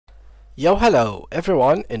Yo, hello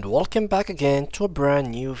everyone, and welcome back again to a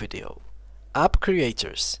brand new video. App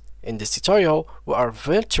creators. In this tutorial, we are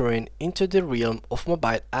venturing into the realm of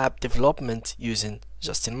mobile app development using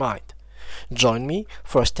Justinmind. Join me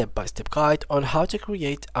for a step-by-step guide on how to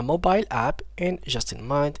create a mobile app in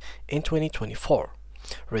Justinmind in 2024.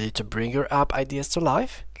 Ready to bring your app ideas to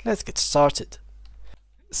life? Let's get started.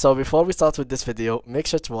 So before we start with this video, make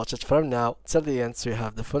sure to watch it from now till the end so you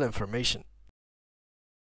have the full information.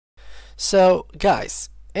 So guys,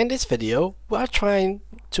 in this video we are trying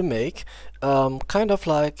to make kind of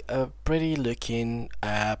like a pretty looking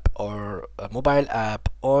app or a mobile app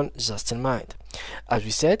on Justinmind. As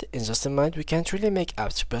we said, in Justinmind we can't really make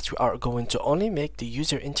apps, but we are going to only make the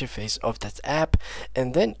user interface of that app,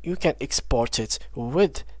 and then you can export it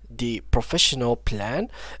with the professional plan.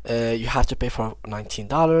 You have to pay for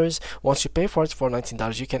 $19. Once you pay for it for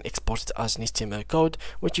 $19, you can export it as an HTML code,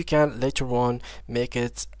 which you can later on make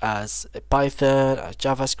it as a Python, as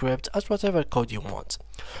JavaScript, as whatever code you want.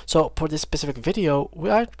 So for this specific video, we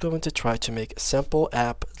are going to try to make a simple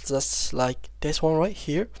app just like this one right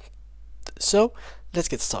here. So let's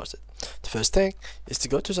get started. The first thing is to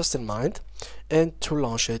go to Justinmind, and to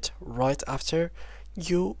launch it, right after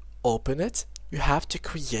you open it, you have to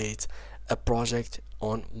create a project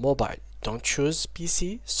on mobile. Don't choose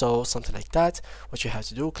PC, so something like that. What you have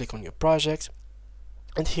to do, click on your project,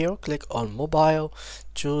 and here click on mobile,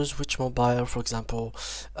 choose which mobile, for example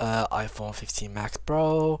iPhone 15 Max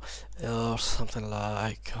Pro, or something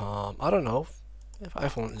like I don't know,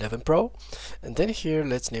 iPhone 11 Pro, and then here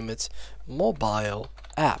let's name it mobile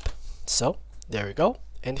app. So there we go,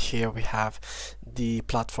 and here we have the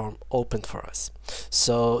platform open for us.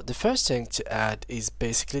 So the first thing to add is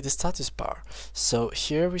basically the status bar. So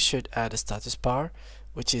here we should add a status bar,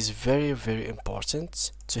 which is very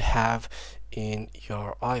important to have in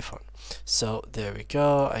your iPhone. So there we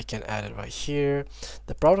go, I can add it right here.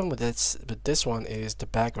 The problem with this one is the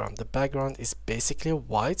background. The background is basically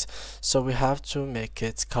white, so we have to make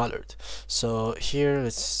it colored. So here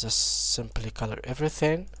let's just simply color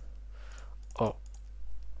everything. Oh,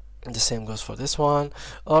 the same goes for this one.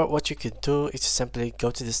 Or what you could do is simply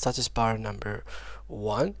go to the status bar number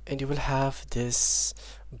 1, and you will have this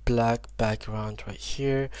black background right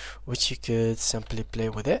here, which you could simply play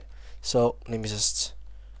with it. So let me just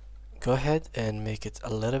go ahead and make it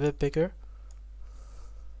a little bit bigger.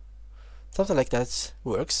 Something like that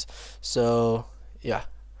works. So yeah,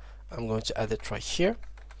 I'm going to add it right here,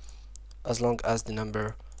 as long as the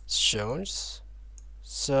number shows.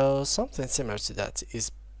 So something similar to that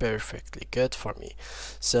is perfectly good for me.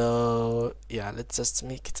 So yeah, let's just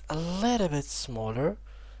make it a little bit smaller,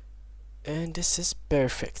 and this is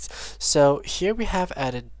perfect. So here we have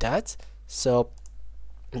added that. So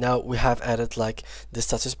now we have added like the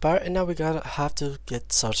status bar, and now we're gonna have to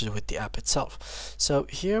get started with the app itself. So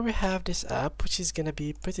here we have this app, which is gonna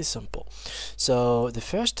be pretty simple. So the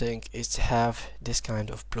first thing is to have this kind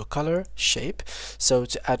of blue color shape. So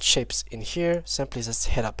to add shapes in here, simply just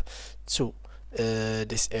head up to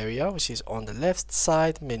this area, which is on the left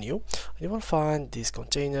side menu, and you will find these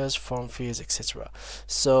containers, form fields, etc.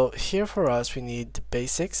 So here for us we need the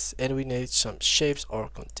basics, and we need some shapes or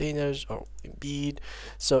containers or embed.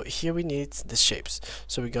 So here we need the shapes,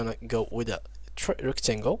 so we're gonna go with a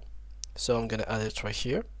rectangle. So I'm gonna add it right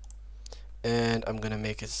here, and I'm gonna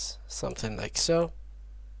make it something like so.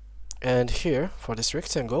 And here for this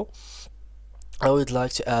rectangle, I would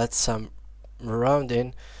like to add some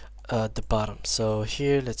rounding at the bottom. So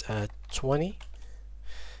here let's add 20,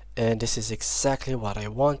 and this is exactly what I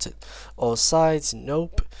wanted. All sides,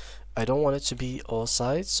 nope, I don't want it to be all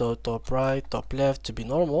sides, so top right, top left to be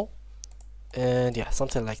normal, and yeah,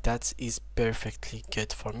 something like that is perfectly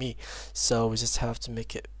good for me. So we just have to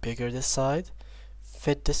make it bigger this side,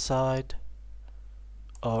 fit this side.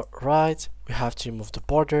 All right, we have to remove the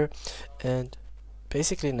border, and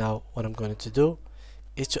basically now what I'm going to do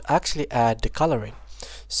is to actually add the coloring.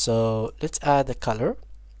 So let's add the color.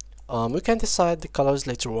 We can decide the colors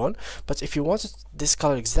later on, but if you want this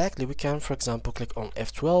color exactly, we can, for example, click on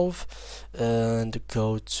F12 and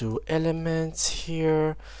go to elements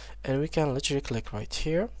here, and we can literally click right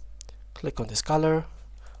here, click on this color,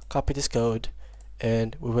 copy this code,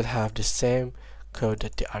 and we will have the same code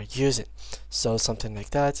that they are using. So something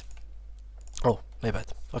like that. Oh, my bad.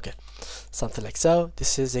 Okay, something like so.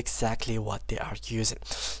 This is exactly what they are using.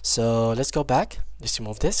 So let's go back, just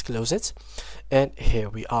remove this, close it, and here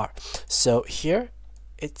we are. So here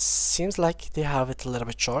it seems like they have it a little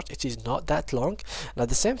bit short. It is not that long, and at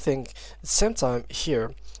the same time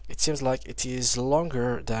here it seems like it is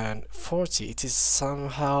longer than 40. It is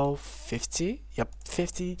somehow 50. Yep,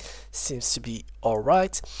 50 seems to be all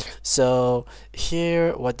right. So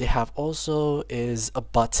here what they have also is a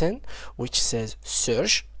button which says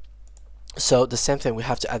search. So the same thing, we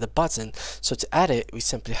have to add a button. So to add it, we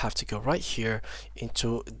simply have to go right here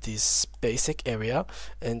into this basic area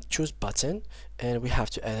and choose button, and we have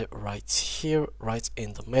to add it right here, right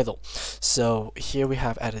in the middle. So here we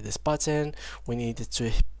have added this button. We needed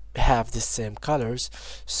to have the same colors.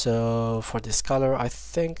 So for this color, I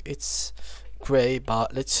think it's gray,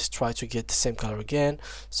 but let's try to get the same color again.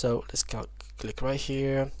 So let's click right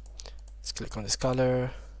here, let's click on this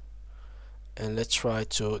color, and let's try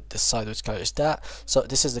to decide which color is that. So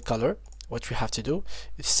this is the color. What we have to do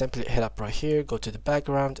is simply head up right here, go to the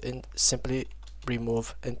background, and simply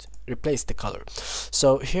remove and replace the color.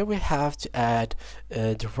 So here we have to add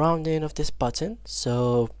the rounding of this button.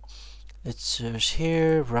 So let's search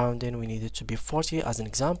here, rounding, we need it to be 40 as an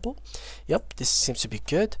example. Yep, this seems to be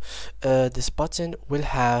good. This button will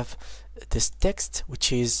have this text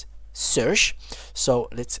which is search. So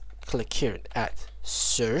let's click here and add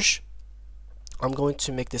search. I'm going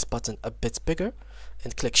to make this button a bit bigger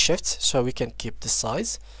and click shift so we can keep the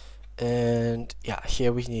size. And yeah,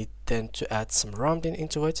 here we need then to add some rounding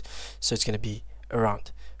into it, so it's going to be around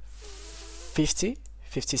 50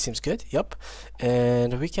 seems good. Yep.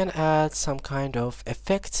 And we can add some kind of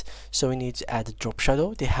effect, so we need to add a drop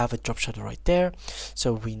shadow. They have a drop shadow right there,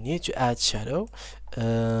 so we need to add shadow.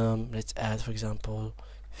 Let's add, for example,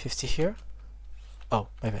 50 here. Oh,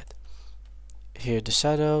 my bad. Here the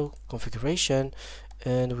shadow configuration,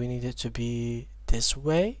 and we need it to be this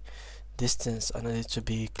way. Distance, I need it to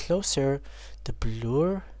be closer. The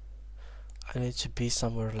blur, I need it to be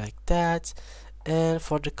somewhere like that. And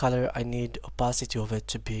for the color, I need opacity of it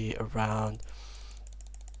to be around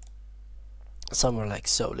somewhere like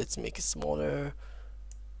so. Let's make it smaller.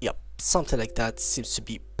 Yep, something like that seems to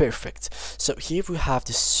be perfect. So here we have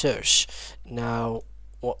the search. Now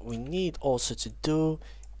what we need also to do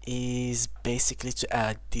is basically to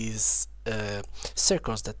add these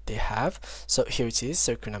circles that they have. So here it is,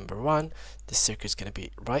 circle number 1. The circle is going to be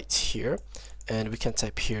right here, and we can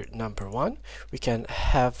type here number 1. We can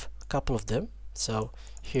have a couple of them. So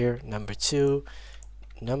here number 2,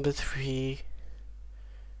 number 3.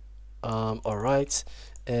 Alright,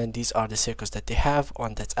 and these are the circles that they have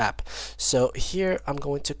on that app. So here I'm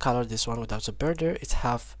going to color this one without a border. It's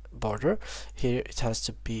half border. Here it has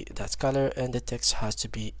to be that color, and the text has to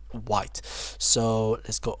be white. So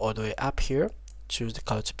let's go all the way up here, choose the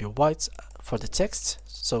color to be white for the text.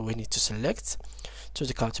 So we need to select, choose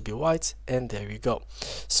the color to be white, and there we go.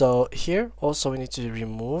 So here also we need to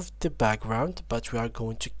remove the background, but we are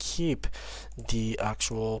going to keep the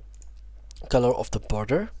actual color of the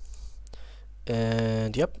border.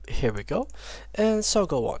 And yep, here we go, and so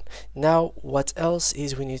go on. Now what else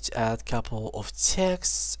is, we need to add couple of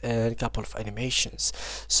texts and couple of animations.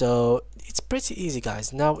 So it's pretty easy,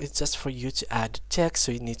 guys. Now it's just for you to add text.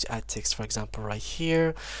 So you need to add text, for example, right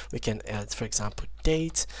here. We can add, for example,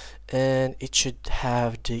 date, and it should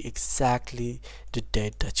have exactly the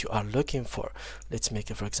date that you are looking for. Let's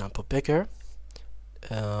make it, for example, bigger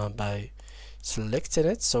by selecting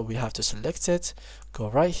it. So we have to select it, go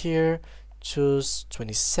right here, choose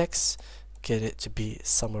 26, get it to be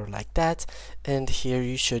somewhere like that, and here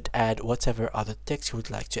you should add whatever other text you would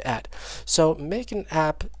like to add. So making an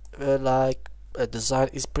app like a design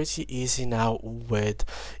is pretty easy now with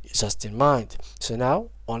Justinmind. So now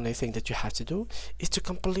only thing that you have to do is to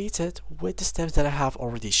complete it with the steps that I have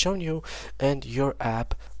already shown you, and your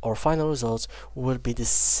app or final results will be the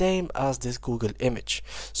same as this Google image.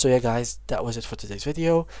 So yeah guys, that was it for today's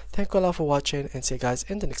video. Thank you all for watching, and see you guys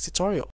in the next tutorial.